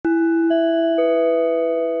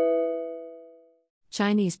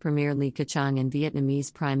Chinese Premier Li Keqiang and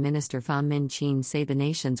Vietnamese Prime Minister Pham Minh Chinh say the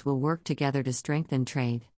nations will work together to strengthen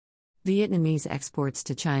trade. Vietnamese exports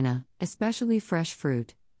to China, especially fresh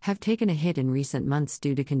fruit, have taken a hit in recent months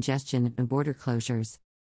due to congestion and border closures.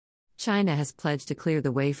 China has pledged to clear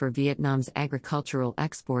the way for Vietnam's agricultural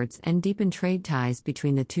exports and deepen trade ties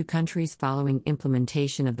between the two countries following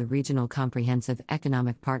implementation of the Regional Comprehensive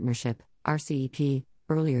Economic Partnership, RCEP,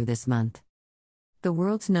 earlier this month. The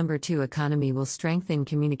world's number 2 economy will strengthen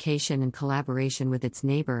communication and collaboration with its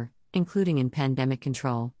neighbor, including in pandemic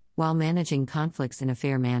control, while managing conflicts in a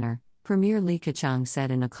fair manner, Premier Li Keqiang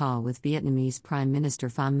said in a call with Vietnamese Prime Minister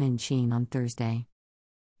Pham Minh Chinh on Thursday.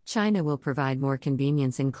 China will provide more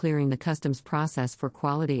convenience in clearing the customs process for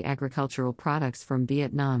quality agricultural products from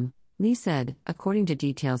Vietnam, Li said, according to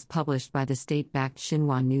details published by the state-backed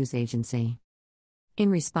Xinhua news agency.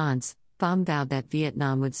 In response, Pham vowed that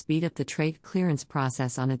Vietnam would speed up the trade clearance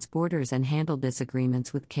process on its borders and handle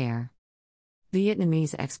disagreements with care.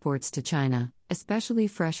 Vietnamese exports to China, especially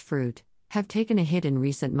fresh fruit, have taken a hit in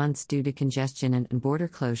recent months due to congestion and border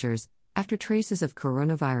closures, after traces of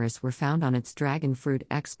coronavirus were found on its dragon fruit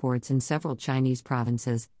exports in several Chinese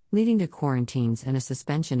provinces, leading to quarantines and a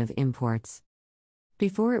suspension of imports.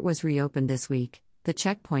 Before it was reopened this week, the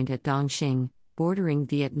checkpoint at Dong Xing, bordering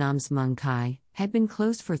Vietnam's Mong Khai, had been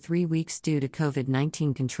closed for 3 weeks due to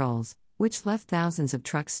COVID-19 controls, which left thousands of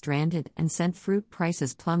trucks stranded and sent fruit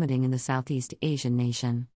prices plummeting in the Southeast Asian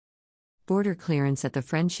nation. Border clearance at the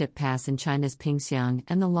Friendship Pass in China's Pingxiang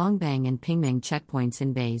and the Longbang and Pingmeng checkpoints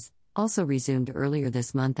in Baise also resumed earlier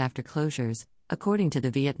this month after closures, according to the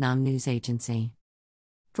Vietnam news agency.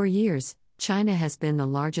 For years, China has been the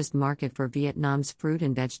largest market for Vietnam's fruit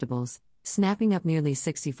and vegetables, snapping up nearly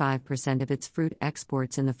 65% of its fruit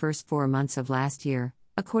exports in the first 4 months of last year,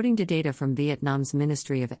 according to data from Vietnam's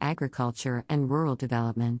Ministry of Agriculture and Rural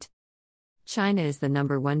Development. China is the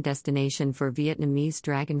number 1 destination for Vietnamese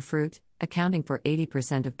dragon fruit, accounting for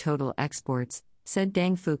 80% of total exports, said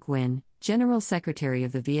Dang Phuc Nguyen, General Secretary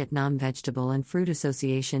of the Vietnam Vegetable and Fruit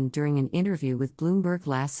Association during an interview with Bloomberg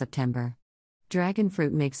last September. Dragon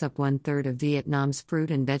fruit makes up 1/3 of Vietnam's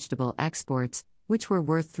fruit and vegetable exports, which were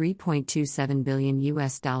worth $3.27 billion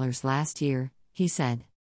last year, he said.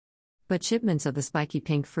 But shipments of the spiky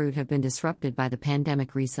pink fruit have been disrupted by the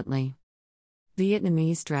pandemic recently.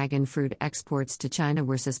 Vietnamese dragon fruit exports to China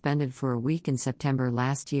were suspended for a week in September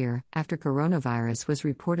last year, after coronavirus was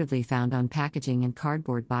reportedly found on packaging and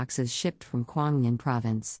cardboard boxes shipped from Quang Ninh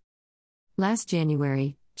province. Last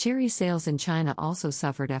January, cherry sales in China also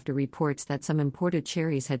suffered after reports that some imported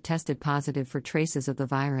cherries had tested positive for traces of the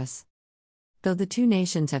virus. Though the two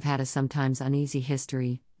nations have had a sometimes uneasy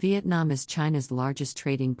history, Vietnam is China's largest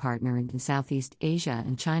trading partner in Southeast Asia,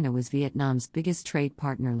 and China was Vietnam's biggest trade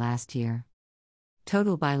partner last year.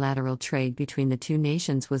 Total bilateral trade between the two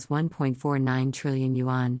nations was 1.49 trillion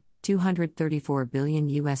yuan, $234 billion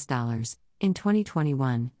in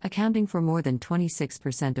 2021, accounting for more than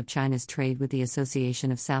 26% of China's trade with the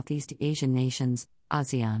Association of Southeast Asian Nations,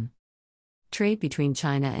 ASEAN. Trade between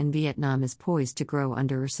China and Vietnam is poised to grow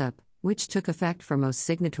under RCEP, which took effect for most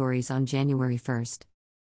signatories on January 1.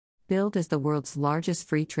 Billed as the world's largest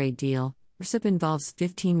free trade deal, RCEP involves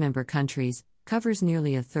 15 member countries, covers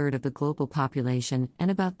nearly 1/3 of the global population and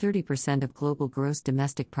about 30% of global gross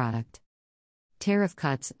domestic product. Tariff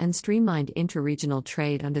cuts and streamlined interregional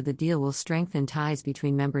trade under the deal will strengthen ties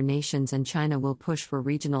between member nations, and China will push for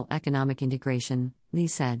regional economic integration, Li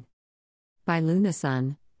said. By Luna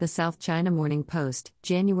Sun, the South China Morning Post,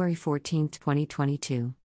 January 14,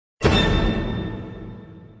 2022.